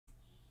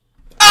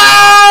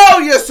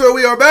sir,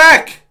 we are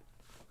back!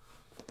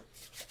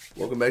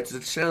 Welcome back to the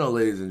channel,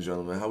 ladies and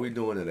gentlemen. How we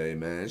doing today,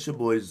 man? It's your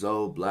boy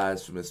Zoe,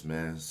 Blasphemous,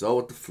 man. Zoe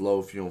with the flow.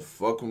 If you don't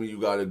fuck with me,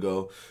 you gotta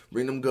go.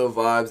 Bring them good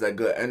vibes, that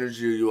good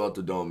energy, or you out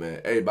the door,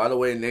 man. Hey, by the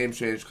way, name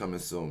change coming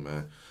soon,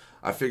 man.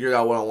 I figured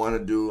out what I want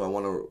to do. I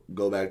want to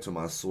go back to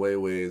my sway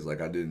ways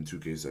like I did in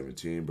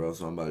 2K17, bro.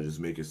 So I'm about to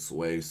just make it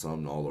sway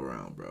something all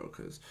around, bro.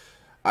 Because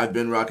I've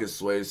been rocking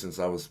sway since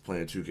I was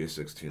playing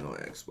 2K16 on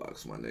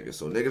Xbox, my nigga.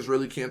 So niggas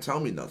really can't tell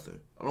me nothing.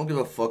 I don't give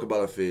a fuck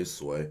about a phase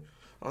sway.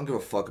 I don't give a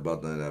fuck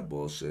about none of that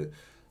bullshit.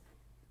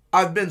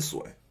 I've been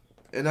sway.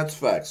 And that's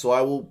fact. So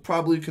I will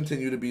probably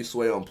continue to be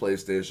sway on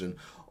PlayStation,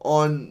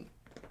 on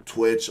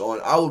Twitch,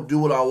 I will do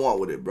what I want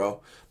with it,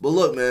 bro. But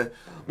look, man,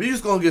 we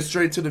just gonna get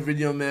straight to the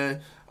video,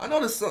 man. I know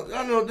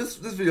this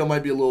video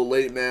might be a little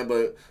late, man,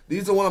 but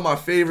these are some of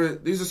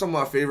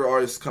my favorite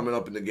artists coming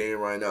up in the game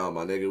right now,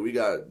 my nigga. We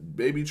got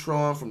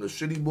Babytron from the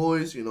Shitty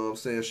Boys, you know what I'm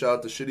saying? Shout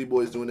out to Shitty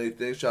Boys doing their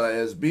thing. Shout out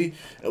SB.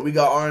 And we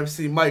got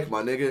RMC Mike,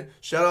 my nigga.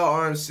 Shout out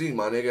RMC,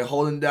 my nigga,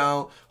 holding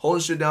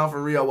shit down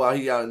for real while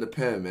he out in the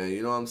pen, man.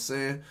 You know what I'm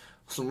saying?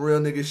 Some real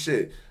nigga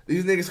shit.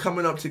 These niggas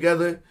coming up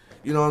together,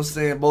 you know what I'm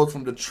saying, both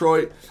from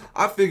Detroit.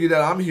 I figured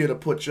that I'm here to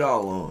put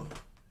y'all on.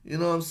 You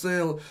know what I'm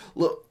saying?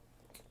 Look,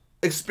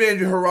 expand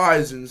your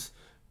horizons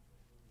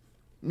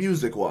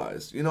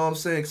music-wise. You know what I'm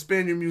saying?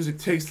 Expand your music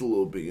taste a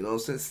little bit. You know what I'm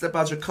saying? Step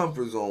out your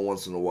comfort zone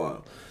once in a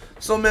while.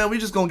 So, man, we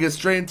just gonna get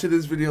straight into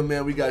this video,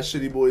 man. We got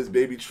Shitty Boys,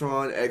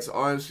 Babytron, X,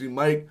 RMC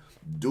Mike,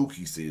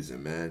 Dookie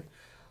season, man.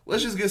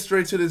 Let's just get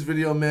straight to this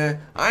video, man.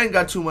 I ain't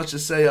got too much to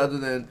say other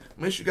than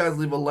make sure you guys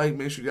leave a like,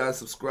 make sure you guys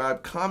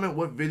subscribe, comment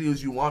what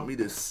videos you want me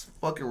to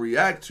fucking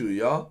react to,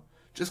 y'all.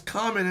 Just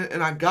comment it,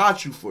 and I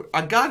got it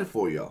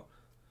for y'all.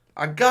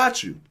 I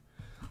got you.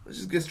 Let's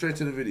just get straight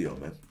to the video,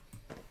 man.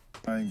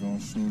 I ain't gonna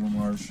shoot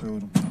him, I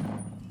shoot him.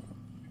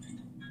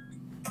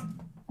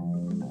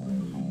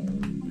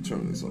 Let me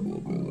turn this up a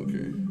little bit,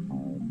 okay?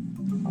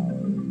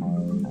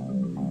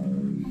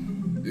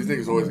 These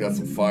niggas always got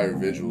some fire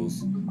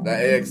visuals. That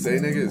AXA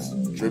nigga is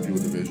drippy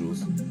with the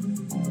visuals.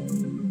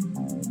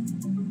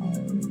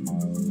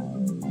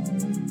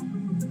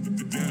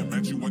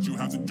 What you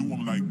have to do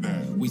them like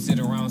that. We sit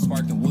around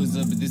sparking woods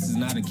up, but this is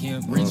not a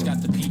camp. Rich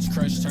got the peach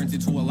crush, turned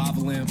it to a lava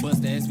lamp.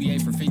 Bust the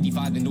SBA for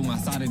 55, then do my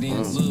side of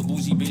dance. Little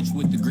bougie bitch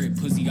with the grip,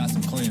 pussy got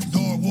some clamps.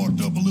 Dog walked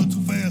up a little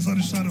too fast, I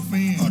just shot a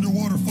fan.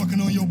 Underwater fucking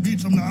on your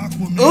bitch, I'm the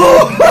Aquaman.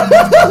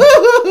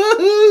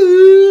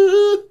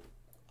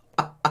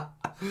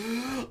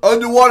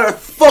 Underwater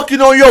fucking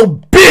on your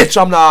bitch,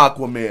 I'm the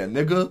Aquaman,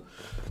 nigga.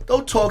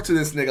 Don't talk to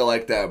this nigga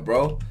like that,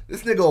 bro.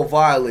 This nigga will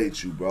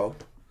violate you, bro.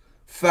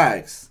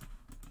 Facts.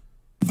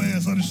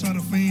 Fast, I just shot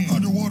a fan.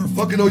 Underwater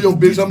fucking on your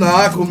bitch, I'm the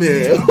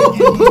Aquaman.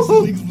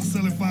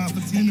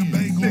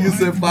 Nigga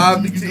said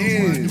 5 to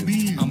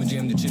 10. I'ma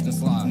jam the chips and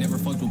slide. Never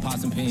fucked with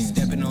pots and pans.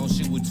 Stepping on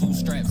shit with 2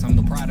 straps, I'm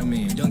the Prada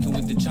man. Dunking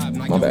with the chop,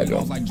 knock your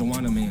off like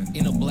Joanna man.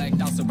 In a blacked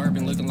out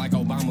Suburban looking like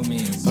Obama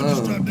man. I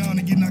just strapped down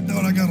and get knocked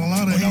out, I got a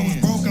lot of hands. When I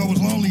was broke, I was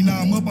lonely,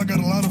 now I'm up, I got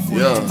a lot of friends.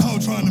 Yeah. Hoe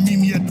trying to meet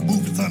me at the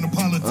booth, it's time to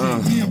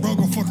politics. Me and bro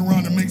gon' fuck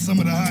around and make some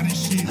of the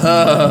hottest shit.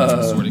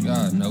 Swear to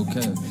God, no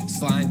cap.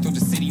 Sliding through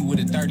the city with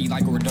a 30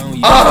 like Rodon.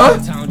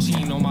 Town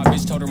cheating on my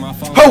bitch, told her my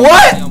phone. Her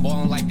what? I'm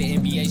balling like the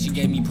NBA, she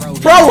gave me pro.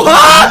 Bro,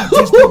 huh?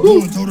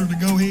 Told her to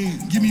go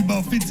ahead. Give me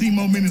about 15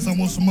 more minutes, I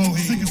want some more head.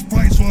 Sick as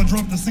Sprite, so I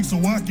dropped the 6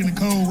 of walk in the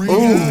cold red.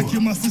 I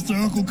kill my sister,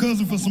 uncle,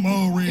 cousin for some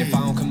old red. If I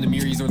don't come to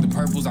Murray's or the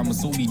Purples, I'm a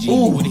Subi G.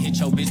 Would've hit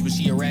your bitch, but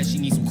she a rat, she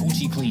need some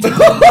coochie clean. She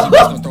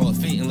gonna throw a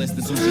fit unless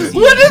the sushi season.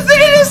 What did this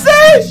nigga just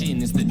say? Shit,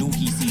 and it's the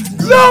Dookie season.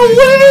 No,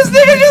 what did this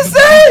nigga just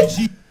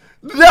say?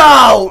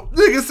 No!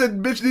 Nigga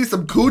said bitch needs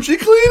some coochie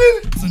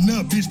cleaning? It's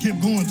enough, bitch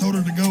kept going, told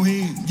her to go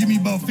ahead. Give me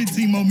about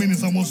 15 more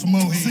minutes, I want some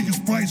more head. Sick as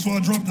Sprite, so I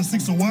dropped the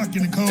 6 of walk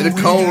in the cold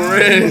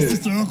red. My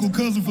sister, uncle,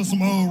 cousin for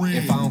some old red.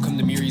 If I don't come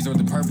to Murray's or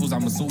the Purples,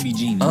 I'm a Subi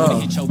G.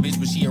 Would've hit your bitch,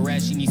 but she a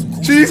rat, she need some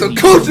coochie. She needs some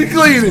coochie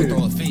cleaning!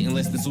 Throw a fit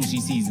unless the sushi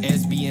season.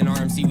 SB and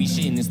RMC, we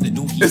shitting, it's the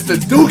Dookie. It's the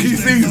Dookie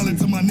season.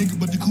 To my nigga,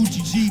 but the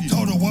coochie cheated.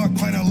 Told her walk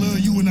pint, I love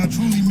you and I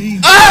truly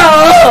mean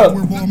it.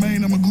 We're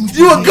Balmain, I'm a Gucci.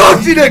 You a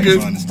Gucci nigga!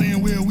 Trying to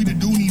stand well, we the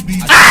Dooney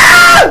beat.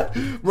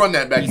 Run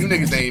that back, you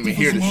niggas ain't even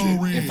hear the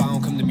shit. If I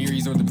don't come to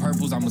Murray's or the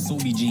Purples, I'm a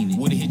Subi genie.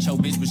 Would've hit your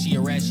bitch, but she a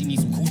rat, she need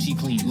some coochie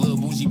clean. Little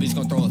bougie bitch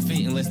gon' throw a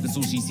fit unless the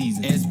sushi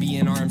season. SB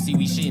and RMC,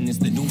 we shitting, it's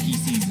the Dookie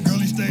season.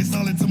 Girlie stay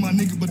solid to my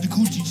nigga, but the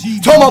coochie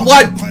cheat. Told my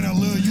wife,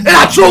 and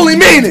I truly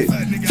mean it.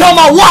 Tell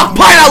my walk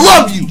pint I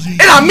love you,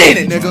 and I mean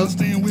it, nigga.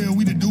 Stand well,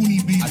 we the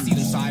Dooney beat. I see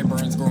the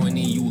sideburns growing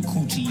in, you a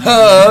coochie.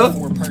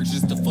 Before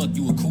purchase the fuck,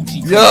 you a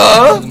coochie.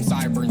 Yeah. Them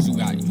sideburns you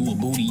got, you a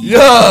booty.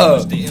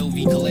 Yeah. The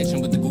LV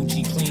collection with the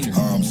Gucci cleaner.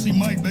 RMC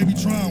Mike,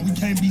 Babytron, we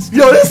can't be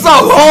scared. Yo, this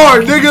song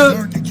hard,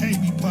 nigga. It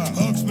can't be pop.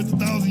 Hug spent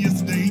 1,000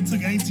 yesterday, he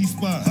took AT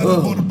spot. I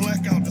bought a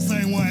blackout, the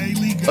same one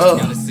A-League got.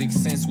 Got a 6th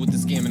sense with the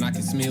scam and I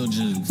can smell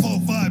jugs.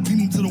 4-5, pin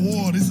him to the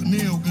wall, this a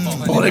nail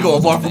gun. Oh, they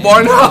going bar for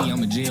bar now?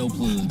 I'm a jail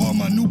plug. Bought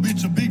my new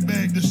bitch a big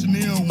bag, the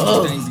Chanel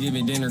one.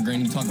 Thanksgiving dinner,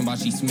 granny talking about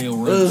she smell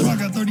rough. I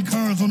got 30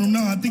 cars on him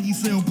now, I think he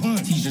sell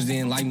punch. Teachers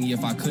didn't like me,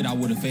 if I could, I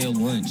would've failed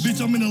lunch.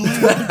 Bitch, I'm in the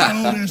lab, put the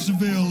old ass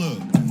Chevelle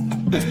up.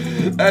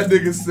 That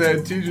nigga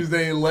said teachers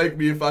ain't like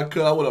me. If I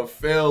could, I would have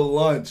failed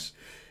lunch.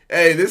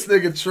 Hey, this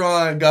nigga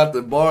Tron got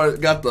the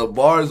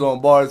bars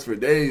on bars for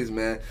days,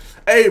 man.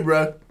 Hey,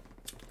 bro.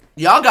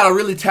 Y'all gotta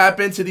really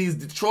tap into these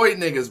Detroit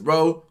niggas,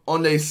 bro.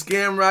 On they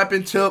scam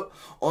rapping tip,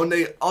 on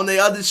they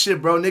other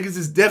shit, bro. Niggas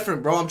is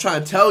different, bro. I'm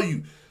trying to tell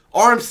you.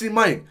 RMC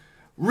Mike,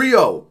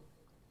 Rio,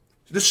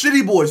 the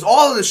Shitty Boys,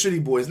 all of the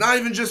Shitty Boys, not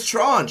even just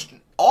Tron.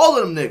 All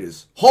of them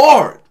niggas,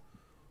 hard.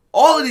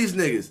 All of these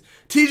niggas.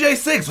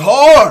 TJ6,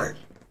 hard.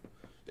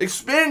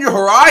 Expand your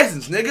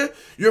horizons, nigga.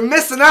 You're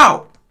missing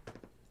out.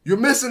 You're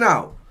missing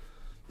out.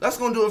 That's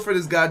gonna do it for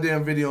this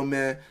goddamn video,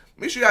 man.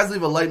 Make sure you guys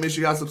leave a like. Make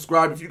sure you guys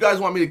subscribe. If you guys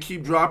want me to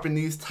keep dropping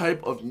these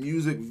type of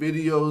music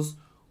videos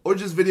or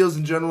just videos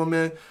in general,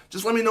 man,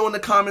 just let me know in the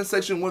comment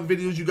section what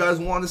videos you guys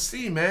want to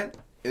see, man.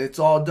 And it's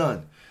all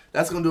done.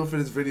 That's going to do it for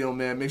this video,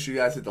 man. Make sure you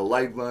guys hit the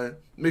like button.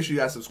 Make sure you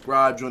guys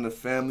subscribe, join the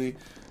family.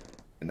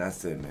 And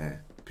that's it, man.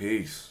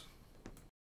 Peace.